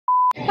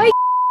Ay!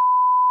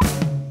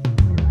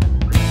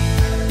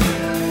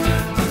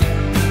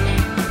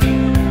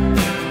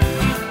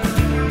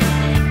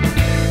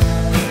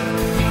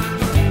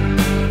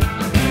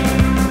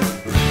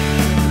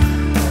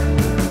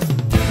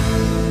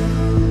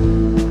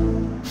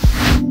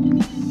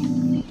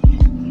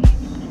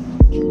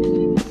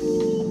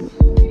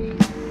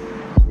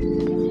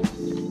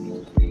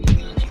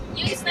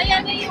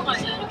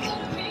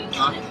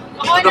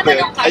 Ano ba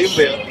yun? Ayun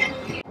ba yun?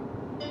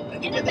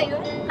 Hindi ba yun?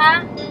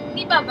 Ha?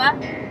 Hindi ba ba?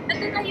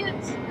 Ito na yun.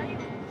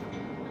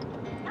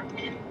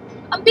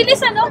 Ang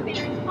bilis ano?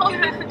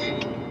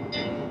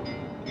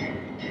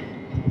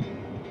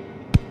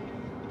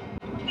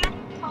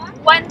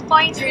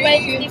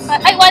 1.25.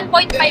 Ay,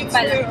 1.5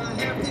 pala.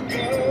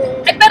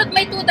 Ay, pero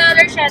may $2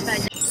 siya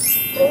tayo.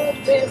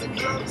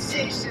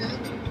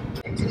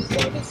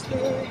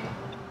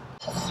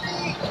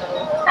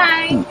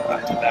 Hi!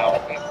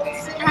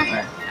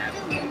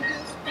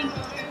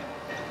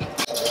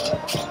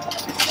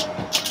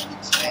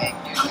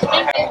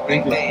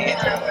 Thank you.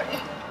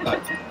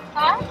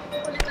 Ha?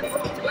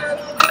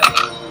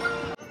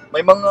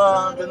 May mga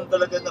ganun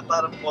talaga na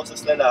parang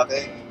boses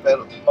lalaki,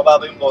 pero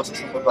mababa yung boses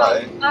ng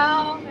babae.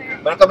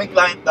 Okay. Meron kaming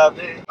client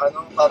dati,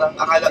 parang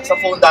akala sa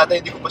phone dati,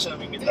 hindi ko pa siya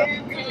namimita.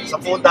 Sa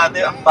phone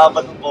dati, ang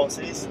baba ng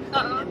boses.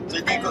 So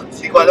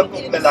hindi ko alam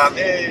kung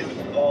lalaki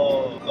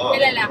o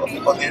lalaki.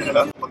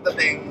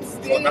 Pagdating,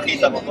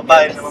 nakita mo,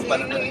 babae naman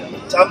pala talaga.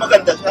 Tsaka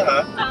maganda siya ha.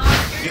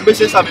 Yung ba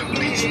siya sabi yung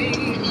bridge?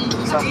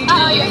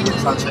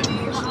 Sunshine.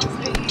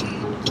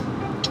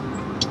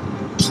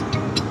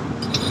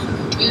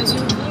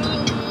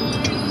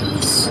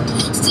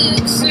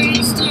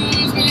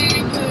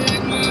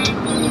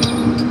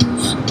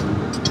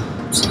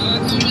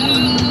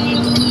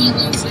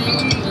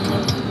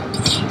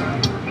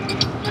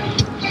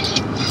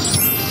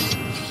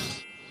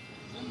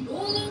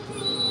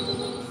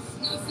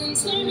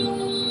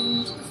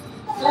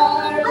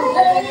 Far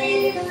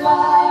away,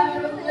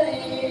 far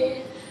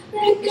away,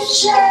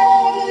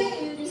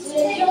 ricochet,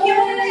 take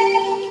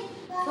away,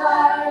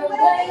 far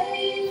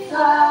away,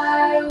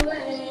 far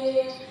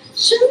away.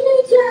 Shoot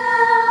me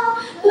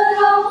down, but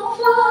I won't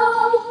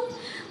fall.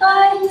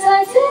 I'm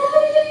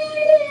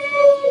titanium.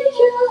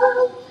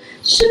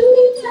 Shoot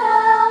me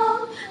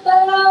down,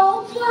 but I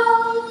won't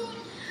fall.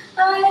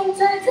 I'm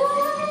titanium.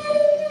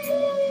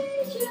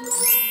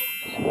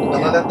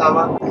 Ano na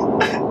tama?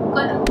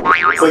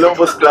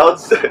 Columbus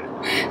Clouds.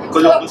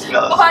 Columbus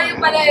Clouds. Ohio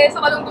pala eh. Sa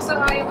Columbus,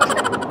 Ohio.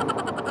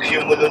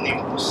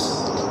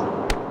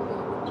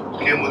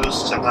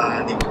 Cumulus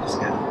tsaka Nimbus.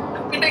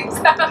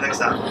 Pinagsama.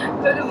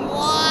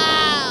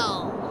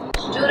 Wow!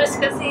 Juris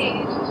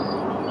kasi,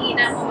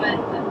 hina ko ba?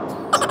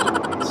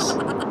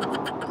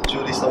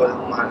 Juris na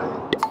walang mahal.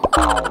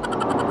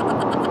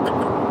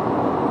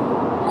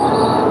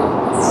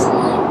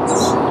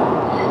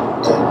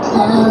 The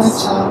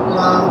parts of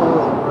my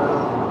world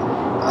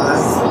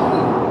are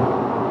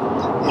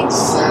in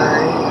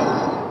Ceia.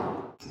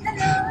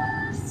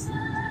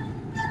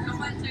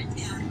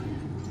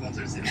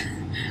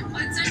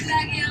 Concert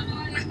lagi ako.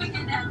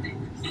 Lagyan natin.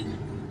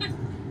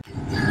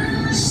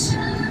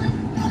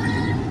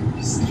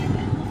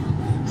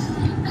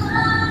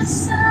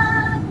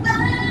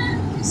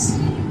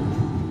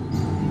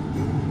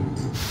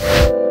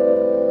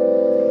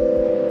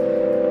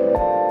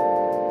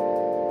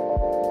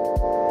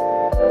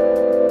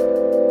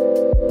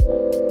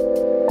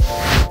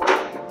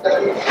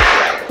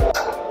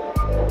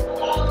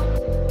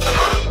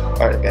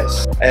 Alright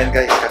guys. Ayan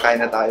guys,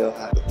 kakain na tayo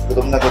ha.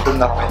 Gutom na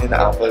kami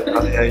na Apple.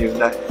 Kasi ayun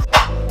na.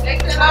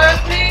 Next hour,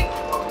 please.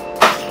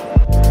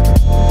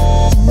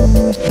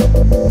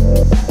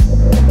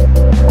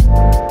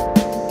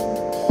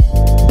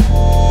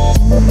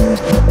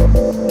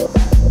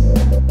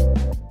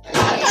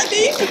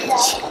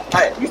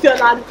 Hi. You still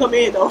allowed to come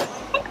in though.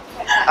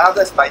 I have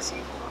the spicy.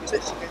 You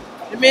said chicken?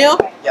 The meal?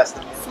 Yes,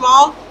 the meal.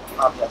 Small?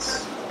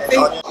 Yes. And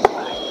onion.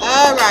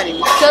 Alrighty.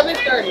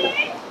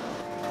 7:30.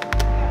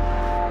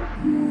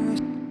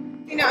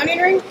 You know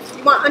onion ring?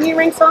 You want onion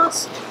ring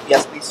sauce?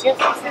 Yes, please. Yes.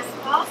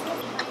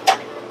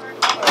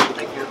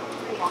 Thank you.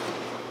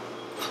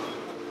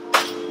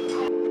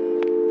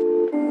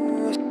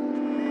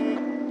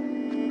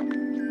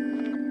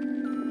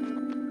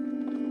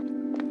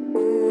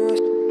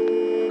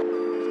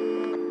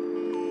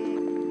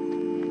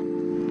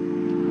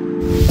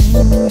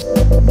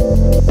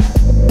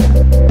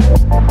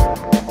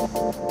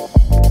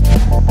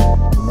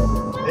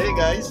 Hey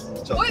guys.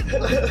 Uy!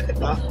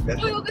 Ah,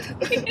 Uy, okay.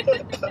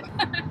 huwag ka.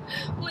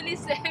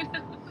 Pulis eh.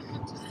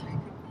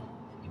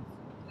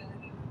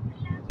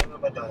 Ano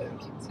ba tayo?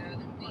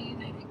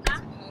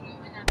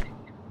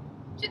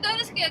 Si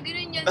Doris kaya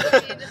ganun yan.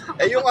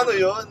 Eh yung ano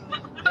yun?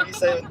 Yung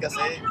isa yun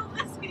kasi.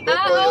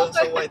 GoPro yun,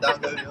 so wide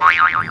angle yun.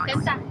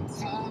 Kanta.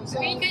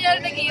 Sabihin ko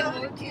yan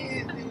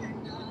nag-i-emote.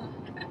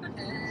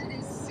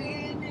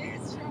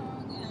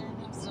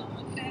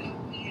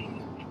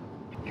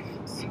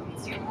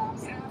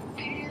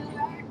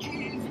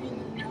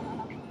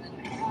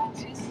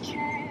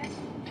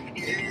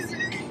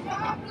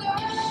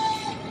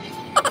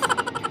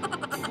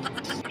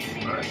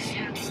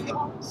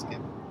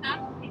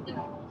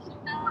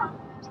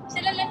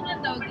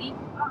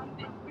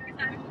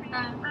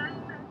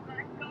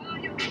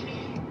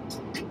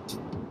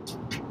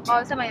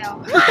 ako, sumayaw.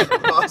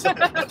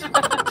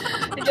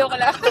 Joke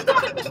lang.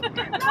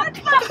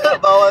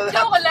 Bawal na.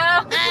 Joke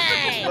lang.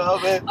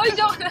 Grabe. Oh,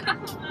 joke lang.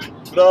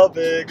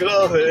 Grabe,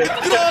 grabe.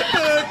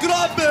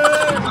 Grabe!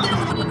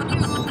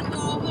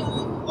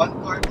 One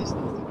car is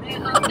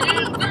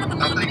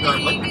Tatay car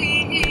ba?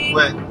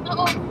 When?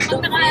 Oo.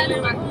 Ang nakaano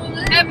ba?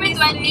 Every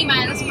 20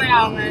 miles per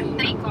hour,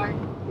 3 car.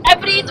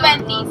 Every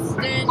 20s,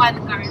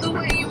 1 car.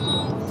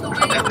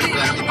 Every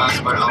 20 miles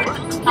per hour?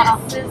 Oo,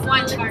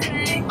 1 car.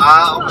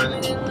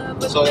 Okay.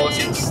 So,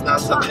 since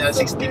nasa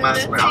 60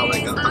 miles per hour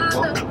kang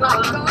takbo,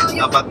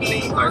 dapat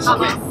 3 cars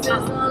away. So,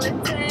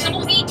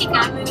 kung 80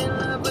 ka,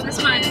 mas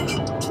mahal.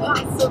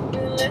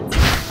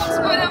 Gusto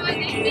ko naman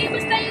eh. Hindi,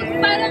 basta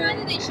yung parang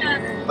ano din siya.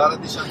 Para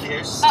di siyang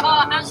years.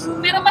 Oo,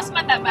 pero mas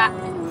mataba.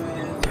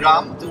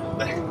 Ram?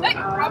 Ay,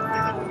 prop.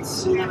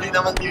 Hindi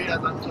naman deer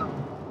yata siya.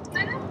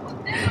 Ano?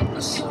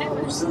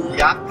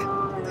 Yak?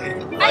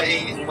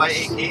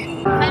 Y-A-K?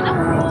 Ano?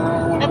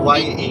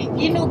 Y-A.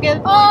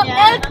 Ginugel po Oh,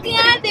 niya. elk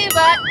nga,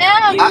 diba?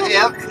 Elk.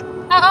 Elk?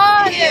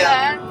 Oo,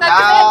 diba?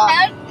 Tapos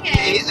elk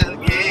eh.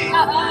 A-L-K.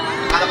 Oo.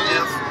 Alam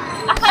elf.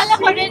 Akala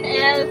ko rin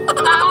elf.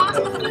 Oo.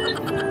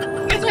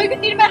 Kasi sabi ko,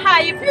 hindi naman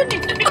hayop yun eh.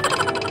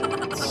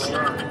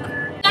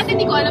 Kasi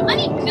hindi ko alam,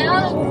 ano yung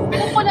elk?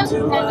 Alam ko lang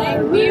yung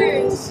elk.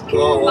 Beers.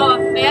 Oo. Oh,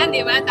 ayan,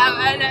 diba?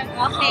 Tama na.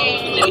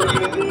 Okay.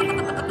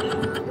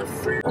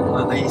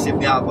 Naisip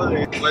niya ako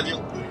eh. Well,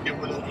 yung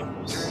ulong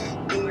impulse.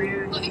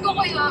 Ikaw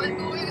kayo,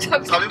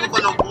 Sabi mo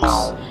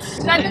Columbus.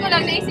 Sabi ko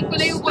lang, naisip ko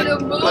lang yung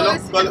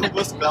Columbus.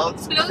 Columbus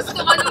Clouds. Close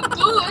to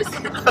Columbus.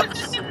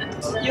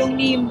 Yung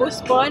Nimbus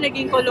po,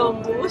 naging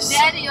Columbus.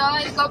 Then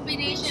yun,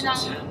 combination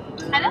ng,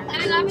 ano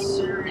namin?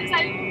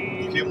 Sabi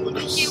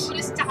Cumulus.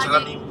 Cumulus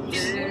tsaka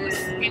Nimbus. Nimbus.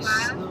 Diba?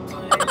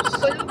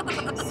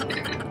 Columbus.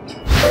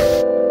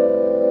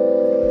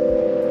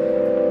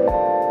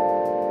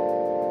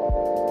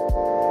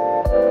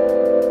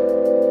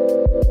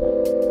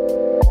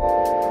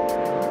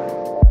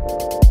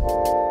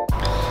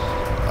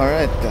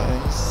 Alright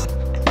guys.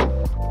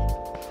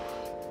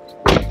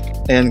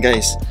 Ayan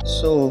guys.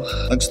 So,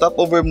 nag-stop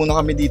over muna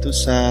kami dito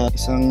sa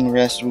isang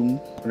rest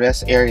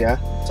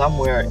area.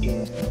 Somewhere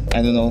in,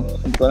 I don't know,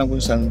 hindi ko alam kung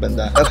saan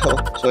banda. Pero,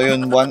 so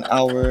yun, 1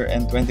 hour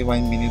and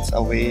 21 minutes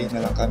away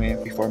na lang kami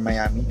before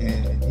Miami.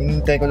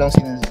 Hinintay ko lang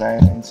si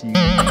Ceia and si...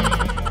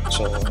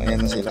 So,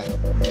 ayan na sila.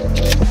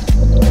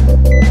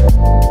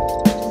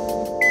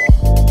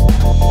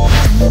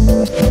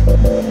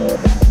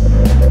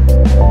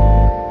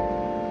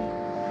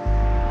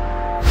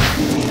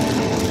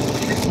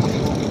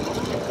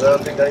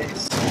 Grabe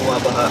guys,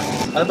 bumabaha.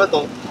 Ano ba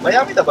to?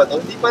 Miami na ba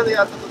to? Hindi pa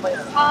yata to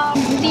Miami.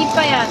 Hindi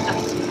pa yata.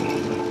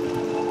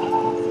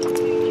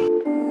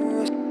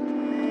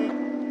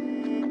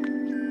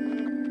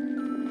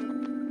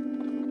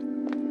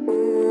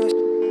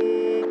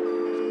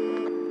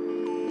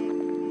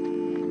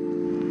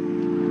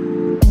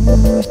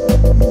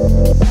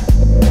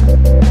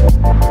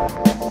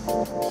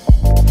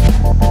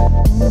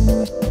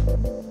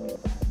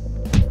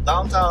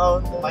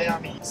 Downtown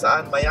Miami.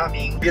 Saan?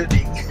 Miami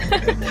building.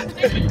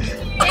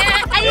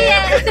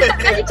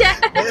 Ano dyan?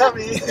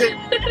 Miami.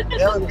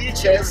 Miami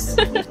beaches.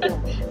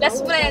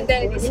 Last friend,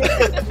 Dennis.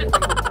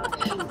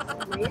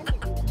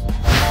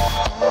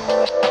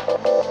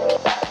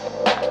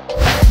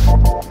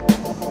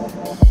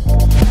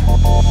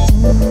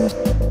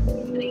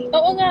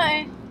 Oo nga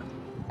eh.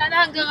 Sana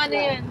hanggang ano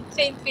yan,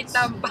 St. Pete,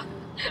 Tampa.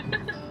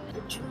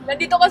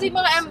 Nandito kasi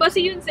mga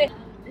embassy yun eh.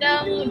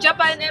 Ng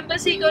Japan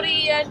Embassy,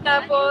 Korean,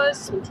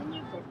 tapos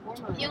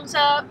yung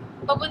sa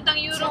papuntang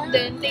Europe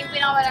din, ito yung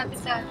pinakamalapit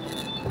sa atin.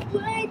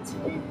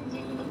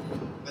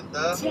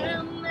 Ganda.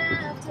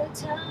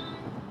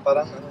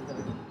 Parang ano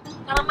talaga.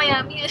 Parang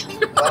Miami eh.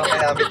 Parang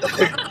Miami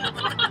talaga.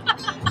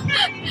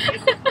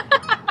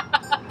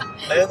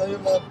 Ayun ano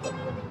yung mga...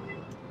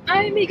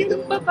 Ay, may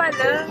ganun pa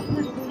pala.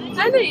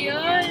 Ano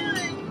yun?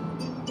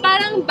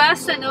 Parang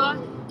bus, ano?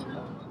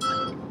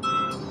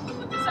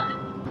 Saan?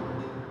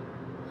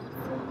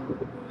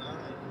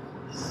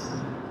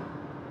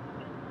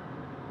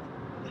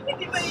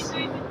 Hindi ba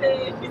enjoy nito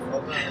eh?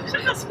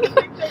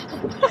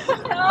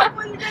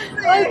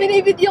 Ay,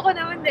 binibideo ko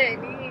naman,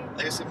 Denny.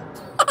 Ayusin mo.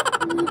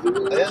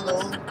 Ayan o.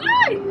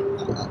 Ay!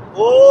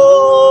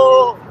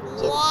 Oh!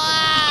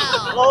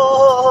 Wow!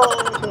 Oh!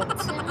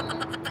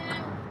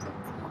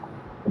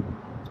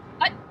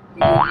 Ay!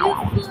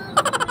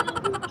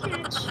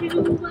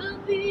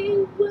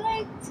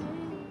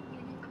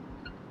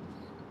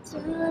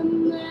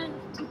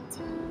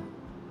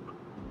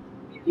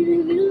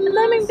 Ang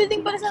daming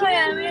building pala sa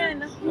Miami yan.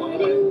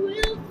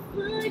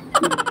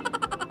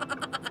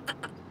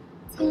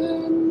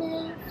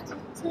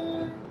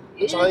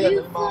 Tsaka yan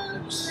yung mga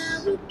cruise.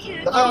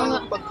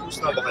 Nakakapag-cruise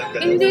na ba kayo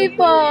ganun? Hindi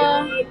pa.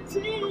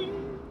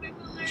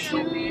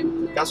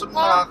 Kaso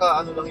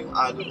nakaka-ano lang yung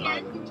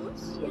alon-alon.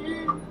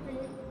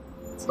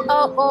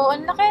 Oo,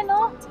 ang laki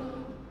no?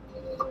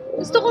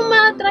 Gusto kong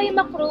ma-try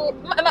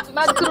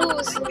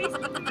mag-cruise.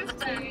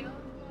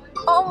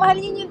 Oo, mahal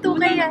yun yung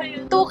 2K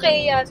yan. 2K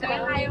yata.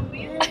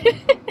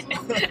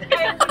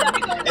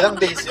 Ilang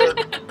days yun?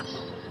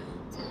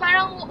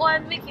 Parang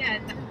 1 week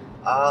yata.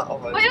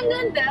 Okay. Uy, ang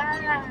ganda!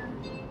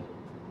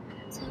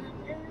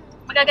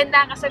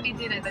 Magaganda ka sa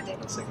video na ito,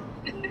 din. Sige.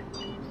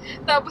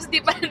 Tapos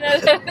di pa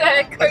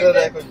na-record.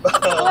 Nagre-record ba?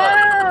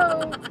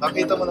 Wow!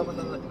 Nakita mo naman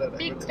na nagre-record.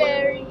 Big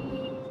Berry.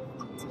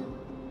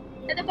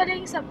 Ano pala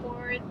yung sa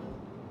port?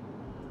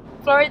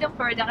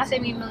 Florida kasi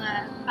may mga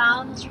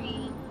palm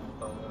tree.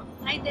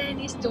 Hi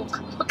Dennis, joke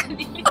mo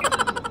kanina.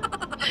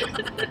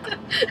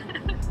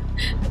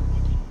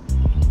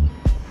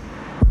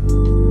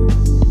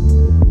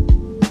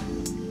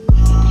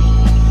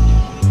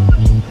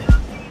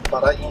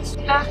 Paraiso.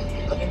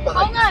 Kaming paraiso.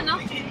 Oo nga, no?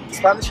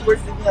 Spanish word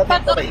din natin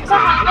Patok paraiso. sa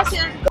kasi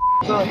ano.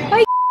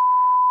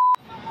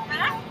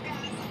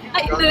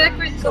 Ay,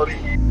 na-record ko.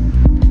 Sorry.